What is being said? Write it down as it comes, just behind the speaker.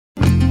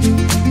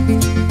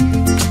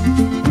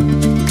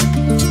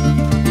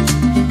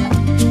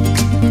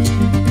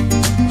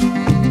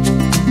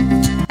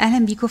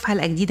بيكم في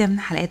حلقة جديدة من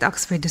حلقات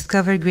أوكسفورد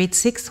ديسكفر جريد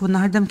 6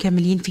 والنهاردة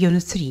مكملين في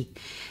يونت 3.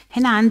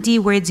 هنا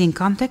عندي words in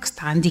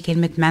context. عندي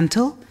كلمة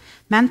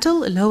mantle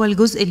اللي هو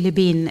الجزء اللي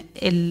بين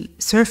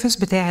السيرفس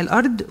بتاع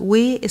الأرض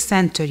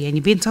والسنتر، يعني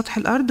بين سطح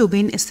الأرض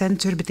وبين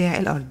السنتر بتاع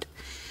الأرض.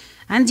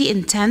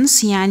 عندي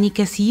intense يعني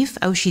كثيف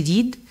أو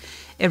شديد.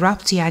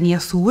 erupt يعني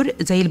يثور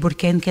زي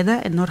البركان كده،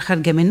 النار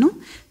خارجة منه،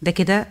 ده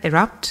كده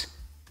erupt.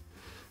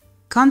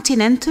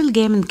 continental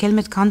جاي من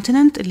كلمة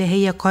continent اللي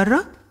هي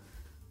قارة،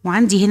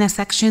 وعندي هنا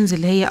sections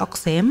اللي هي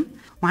أقسام،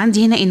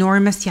 وعندي هنا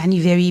enormous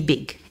يعني very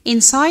big.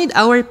 Inside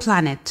our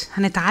planet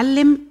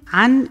هنتعلم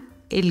عن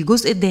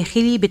الجزء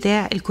الداخلي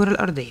بتاع الكرة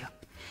الأرضية.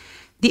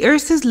 The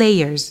Earth's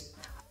layers.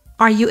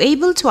 Are you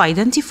able to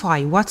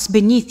identify what's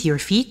beneath your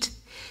feet?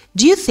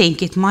 Do you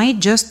think it might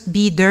just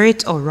be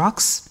dirt or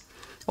rocks?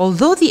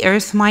 Although the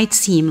Earth might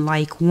seem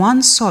like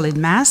one solid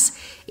mass,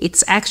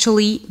 it's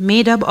actually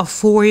made up of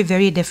 4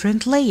 very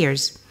different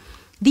layers.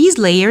 These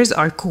layers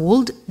are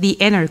called the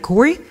inner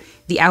core,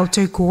 the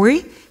outer core,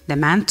 the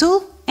mantle,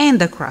 and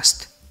the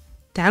crust.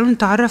 تعالوا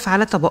نتعرف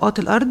على طبقات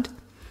الأرض.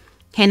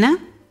 هنا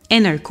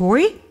inner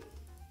core,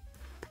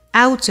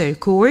 outer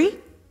core,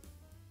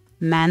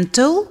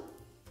 mantle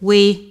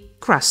و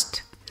crust.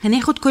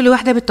 هناخد كل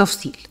واحدة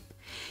بالتفصيل.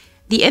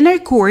 The inner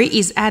core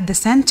is at the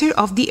center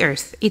of the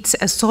Earth. It's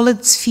a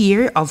solid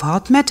sphere of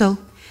hot metal,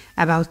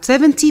 about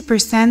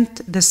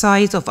 70% the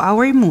size of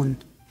our moon.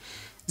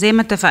 زي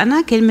ما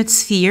اتفقنا كلمة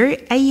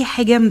sphere أي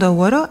حاجة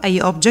مدورة،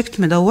 أي object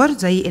مدور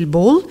زي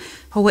البول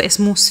هو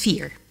اسمه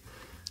sphere.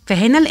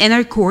 فهنا ال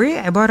inner core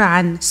عبارة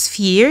عن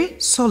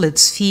sphere, solid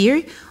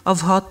sphere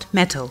of hot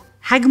metal.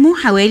 حجمه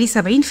حوالي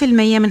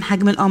 70% من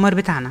حجم القمر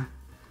بتاعنا.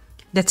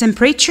 The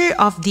temperature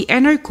of the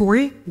inner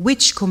core,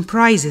 which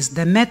comprises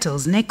the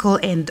metals nickel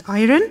and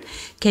iron,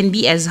 can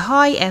be as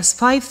high as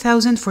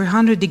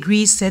 5,400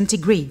 degrees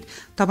centigrade.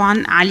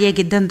 طبعا عالية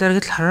جدا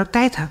درجة الحرارة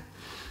بتاعتها.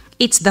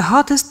 It's the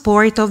hottest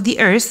part of the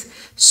Earth,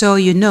 so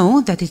you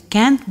know that it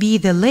can't be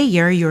the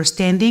layer you're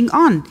standing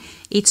on.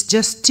 It's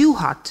just too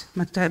hot.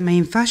 ما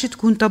ينفعش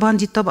تكون طبعا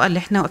دي الطبقة اللي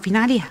احنا واقفين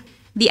عليها.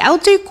 The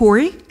outer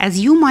core, as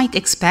you might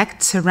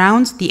expect,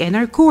 surrounds the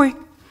inner core.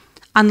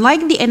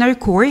 Unlike the inner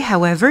core,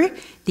 however,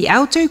 the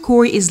outer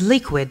core is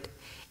liquid.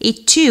 It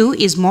too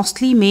is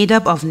mostly made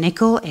up of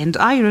nickel and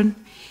iron.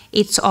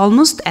 It's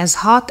almost as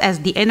hot as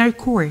the inner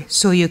core,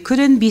 so you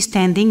couldn't be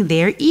standing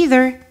there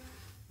either.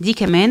 دي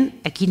كمان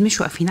أكيد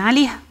مش واقفين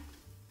عليها.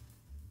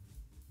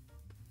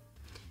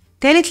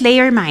 تالت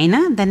layer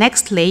معانا. The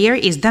next layer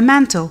is the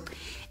mantle.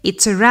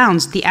 It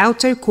surrounds the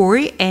outer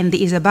core and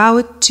is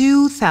about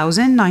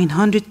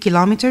 2,900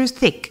 kilometers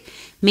thick,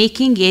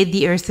 making it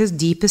the Earth's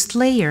deepest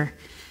layer.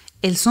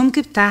 السمك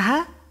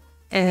بتاعها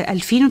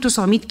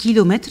 2900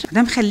 كيلومتر،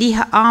 ده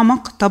مخليها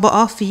أعمق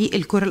طبقة في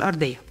الكرة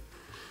الأرضية.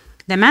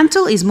 The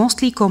mantle is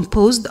mostly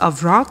composed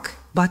of rock,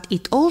 but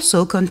it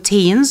also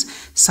contains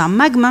some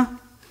magma.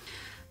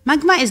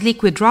 Magma is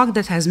liquid rock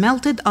that has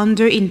melted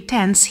under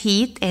intense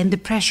heat and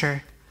pressure.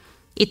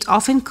 It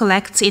often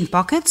collects in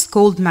pockets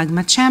called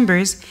magma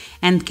chambers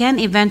and can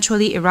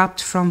eventually erupt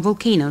from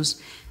volcanoes.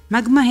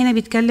 ماجما هنا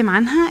بيتكلم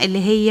عنها اللي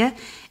هي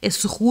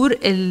الصخور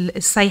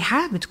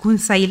السايحة، بتكون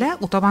سايلة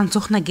وطبعا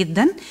سخنة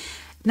جدا،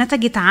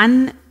 نتجت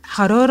عن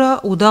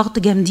حرارة وضغط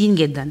جامدين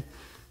جدا،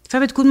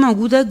 فبتكون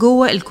موجودة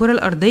جوه الكرة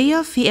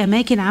الأرضية في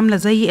أماكن عاملة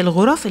زي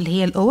الغرف اللي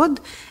هي الأوض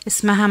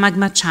اسمها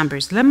ماجما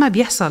chambers. لما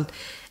بيحصل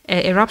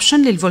eruption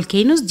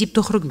للفولكانوز دي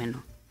بتخرج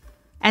منه.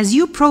 As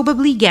you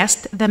probably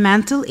guessed, the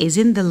mantle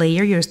isn't the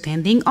layer you're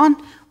standing on.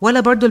 ولا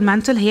برضو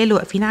المانتل هي اللي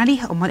واقفين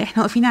عليها، أمال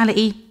إحنا واقفين على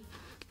إيه؟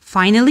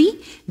 Finally,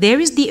 there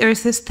is the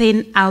Earth's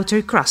thin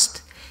outer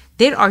crust.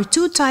 There are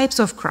 2 types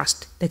of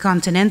crust: the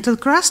continental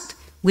crust,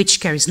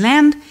 which carries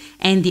land,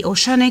 and the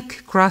oceanic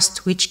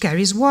crust, which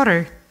carries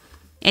water.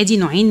 ادي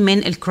نوعين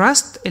من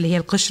الكراست اللي هي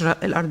القشرة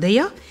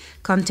الأرضية.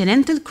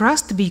 continental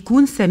crust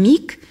بيكون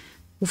سميك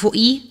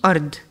وفوقيه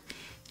أرض.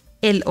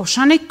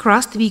 الأوشانيك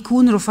كراست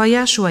بيكون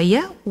رفيع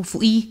شوية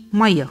وفوقيه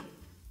مية.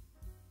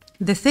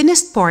 The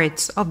thinnest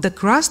parts of the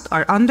crust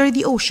are under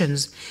the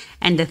oceans,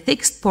 and the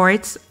thickest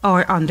parts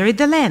are under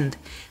the land.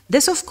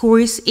 This, of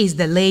course, is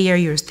the layer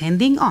you're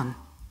standing on.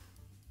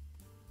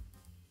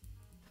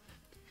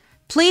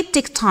 Plate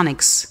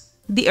tectonics.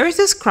 The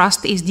Earth's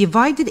crust is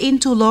divided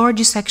into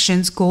large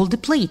sections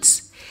called plates.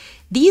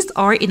 These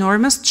are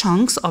enormous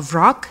chunks of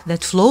rock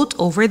that float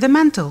over the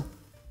mantle.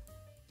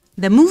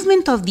 The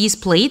movement of these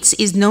plates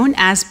is known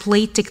as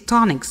plate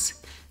tectonics.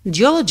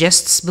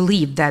 Geologists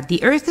believe that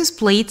the Earth's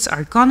plates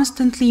are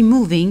constantly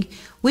moving,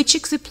 which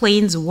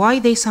explains why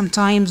they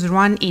sometimes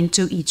run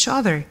into each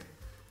other.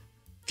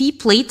 في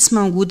plates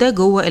موجودة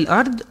جوه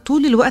الأرض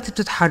طول الوقت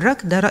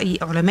بتتحرك، ده رأي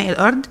علماء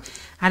الأرض،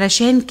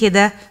 علشان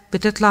كده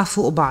بتطلع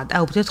فوق بعض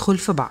أو بتدخل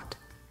في بعض.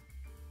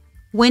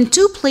 When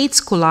 2 plates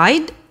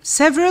collide,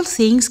 several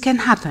things can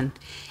happen.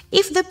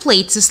 If the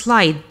plates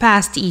slide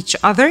past each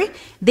other,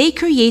 they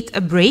create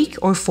a break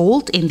or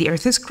fault in the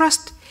Earth's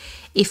crust.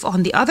 If, on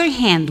the other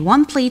hand,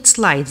 one plate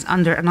slides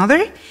under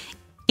another,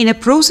 in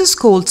a process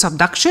called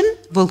subduction,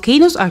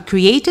 volcanoes are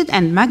created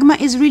and magma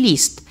is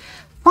released.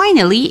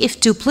 Finally, if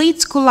two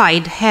plates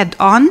collide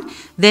head-on,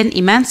 then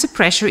immense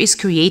pressure is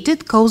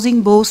created, causing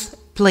both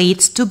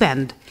plates to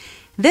bend.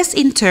 This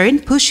in turn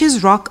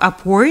pushes rock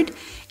upward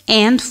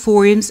and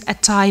forms a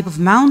type of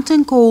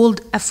mountain called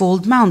a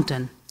fold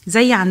mountain.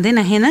 زي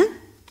عندنا هنا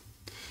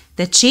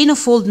the chain of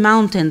fold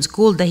mountains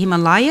called the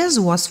Himalayas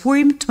was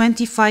formed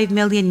 25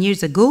 million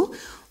years ago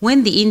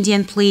when the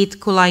Indian plate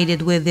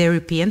collided with the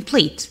European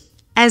plate.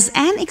 As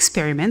an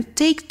experiment,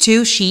 take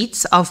two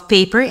sheets of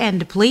paper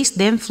and place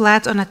them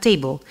flat on a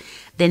table.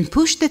 Then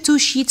push the two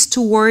sheets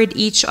toward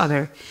each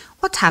other.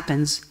 What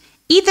happens?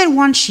 Either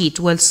one sheet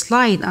will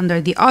slide under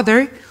the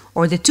other,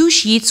 or the two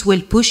sheets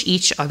will push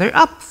each other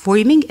up,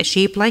 forming a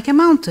shape like a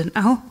mountain.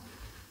 أهو.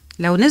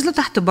 لو نزلوا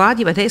تحت بعض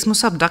يبقى ده اسمه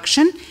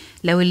subduction.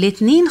 لو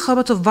الاتنين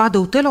خبطوا في بعض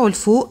وطلعوا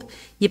لفوق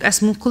يبقى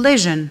اسمه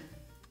collision.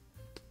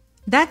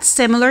 That's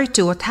similar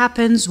to what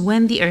happens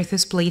when the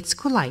Earth's plates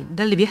collide.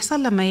 ده اللي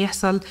بيحصل لما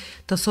يحصل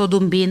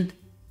تصادم بين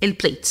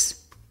البليتس.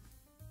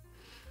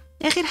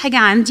 آخر حاجة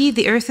عندي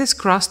the Earth's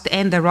crust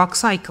and the rock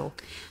cycle.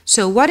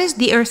 So what is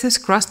the Earth's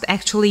crust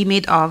actually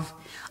made of?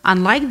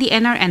 Unlike the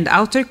inner and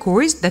outer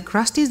cores, the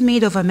crust is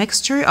made of a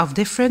mixture of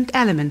different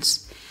elements.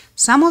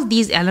 Some of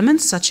these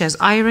elements, such as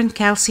iron,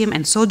 calcium,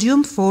 and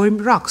sodium, form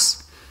rocks.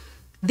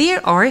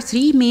 There are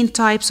three main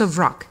types of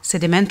rock: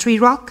 sedimentary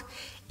rock,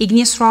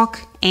 igneous rock,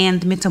 and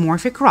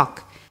metamorphic rock.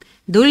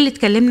 دول اللي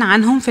اتكلمنا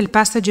عنهم في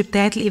الباسج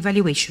بتاعت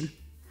evaluation.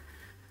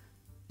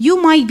 You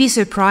might be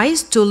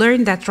surprised to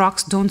learn that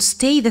rocks don't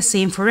stay the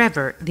same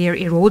forever. They are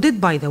eroded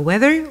by the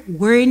weather,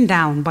 worn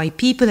down by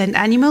people and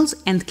animals,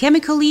 and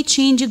chemically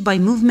changed by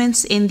movements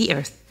in the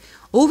earth.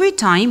 Over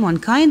time, one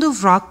kind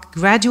of rock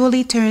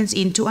gradually turns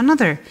into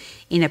another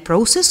in a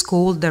process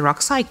called the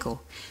rock cycle.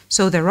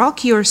 So the rock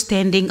you're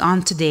standing on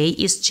today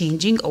is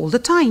changing all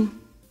the time.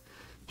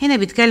 هنا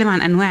بيتكلم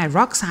عن أنواع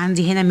الروكس.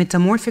 عندي هنا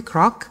metamorphic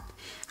rock،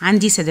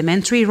 عندي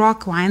sedimentary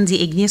rock،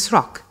 وعندي igneous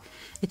rock.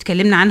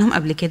 اتكلمنا عنهم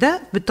قبل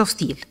كده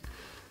بالتفصيل.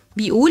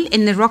 بيقول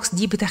إن الروكس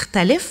دي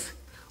بتختلف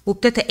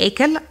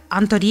وبتتآكل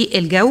عن طريق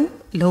الجو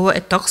اللي هو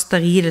الطقس،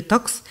 تغيير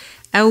الطقس،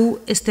 أو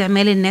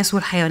استعمال الناس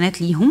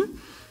والحيوانات ليهم،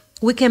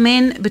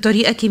 وكمان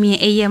بطريقة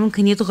كيميائية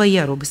ممكن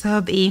يتغيروا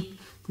بسبب إيه؟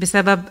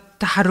 بسبب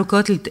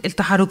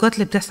التحركات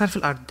اللي بتحصل في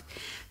الأرض.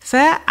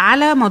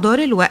 فعلى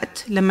مدار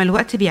الوقت لما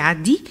الوقت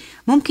بيعدي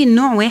ممكن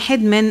نوع واحد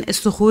من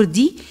الصخور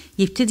دي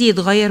يبتدي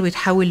يتغير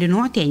ويتحول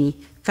لنوع تاني،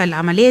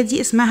 فالعملية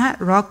دي اسمها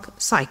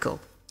rock cycle.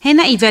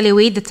 هنا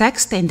evaluate the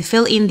text and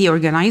fill in the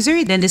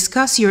organizer, then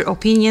discuss your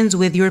opinions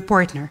with your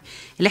partner.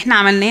 اللي احنا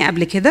عملناه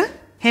قبل كده.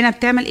 هنا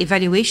بتعمل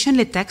evaluation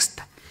للتكست،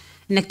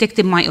 انك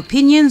تكتب my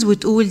opinions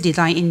وتقول did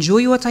I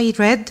enjoy what I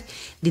read,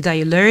 did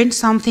I learn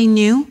something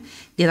new,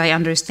 did I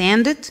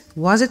understand it,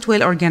 was it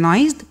well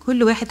organized.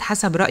 كل واحد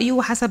حسب رأيه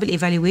وحسب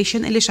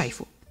evaluation اللي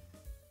شايفه.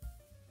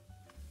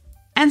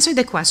 Answer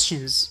the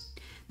questions.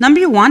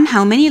 Number 1,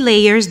 how many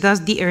layers does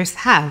the earth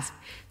have?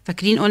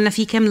 فاكرين قلنا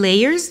في كام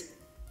layers؟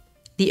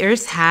 The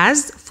earth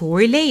has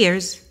 4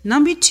 layers.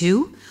 Number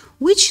 2,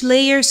 which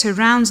layer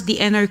surrounds the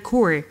inner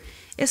core?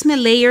 اسم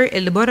layer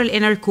اللي برا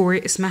inner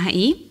core اسمها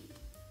ايه؟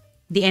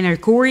 The inner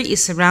core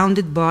is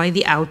surrounded by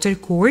the outer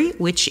core,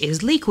 which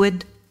is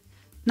liquid.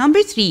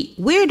 Number 3,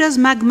 where does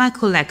magma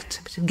collect?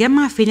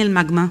 بتتجمع فين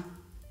الماجما؟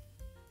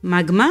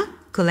 Magma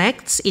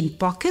collects in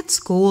pockets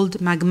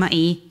called magma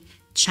A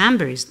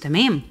chambers.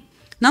 تمام.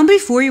 Number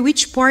 4,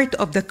 which part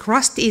of the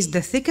crust is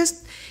the thickest?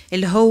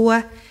 اللي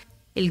هو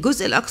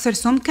الجزء الأكثر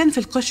سمكاً في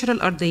القشرة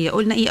الأرضية.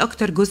 قلنا إيه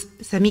أكتر جزء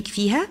سميك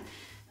فيها؟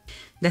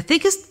 The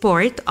thickest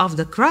part of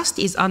the crust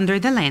is under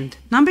the land.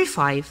 Number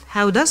 5,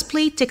 how does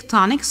plate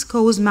tectonics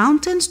cause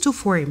mountains to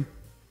form?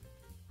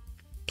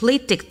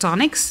 Plate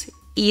tectonics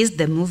is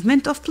the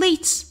movement of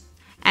plates.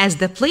 As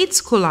the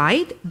plates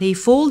collide, they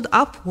fold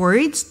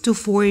upwards to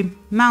form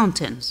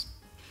mountains.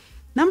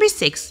 Number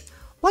 6,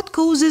 what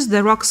causes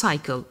the rock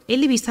cycle? إيه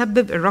اللي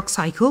بيسبب الروك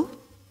cycle؟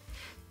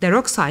 The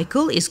rock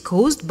cycle is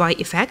caused by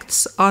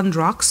effects on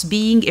rocks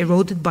being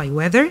eroded by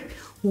weather,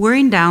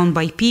 worn down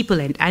by people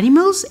and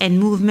animals, and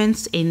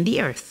movements in the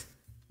earth.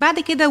 بعد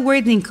كده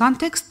word in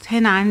context.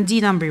 هنا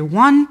عندي number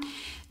 1,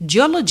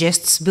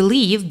 geologists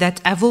believe that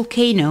a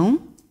volcano،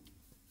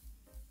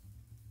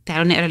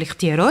 تعالوا نقرا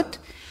الاختيارات،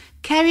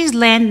 carries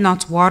land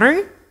not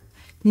water,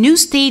 new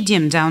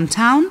stadium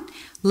downtown,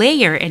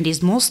 layer and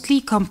is mostly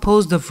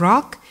composed of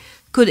rock,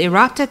 could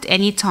erupt at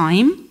any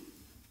time,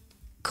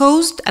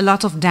 caused a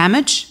lot of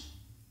damage,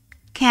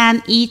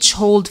 can each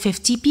hold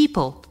 50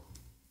 people.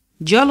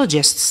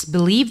 Geologists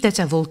believe that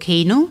a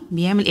volcano،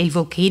 بيعمل إيه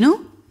الفولكانو؟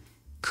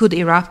 could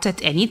erupt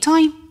at any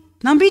time.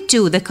 Number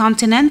 2, the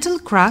continental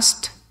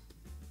crust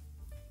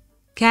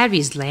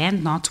carries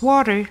land not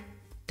water.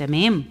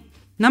 تمام.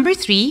 Number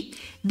 3,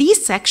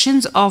 these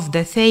sections of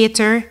the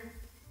theater،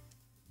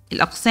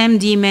 الأقسام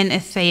دي من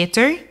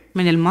الثياتر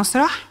من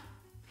المسرح،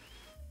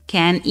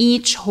 can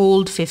each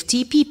hold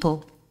 50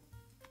 people.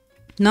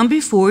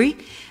 Number 4,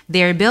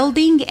 they're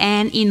building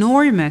an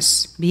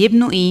enormous،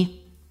 بيبنوا إيه؟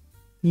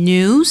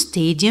 new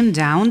stadium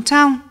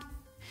downtown.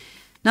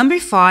 Number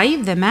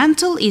 5, the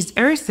mantle is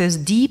Earth's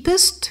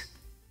deepest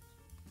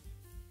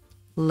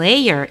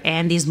layer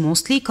and is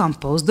mostly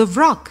composed of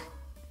rock.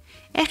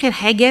 آخر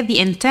حاجة the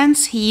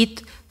intense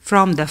heat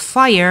from the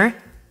fire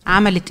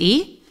عملت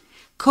إيه؟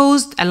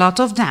 caused a lot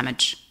of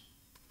damage.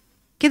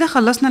 كده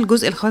خلصنا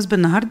الجزء الخاص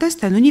بالنهاردة.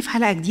 استنوني في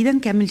حلقة جديدة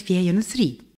نكمل فيها يونت 3.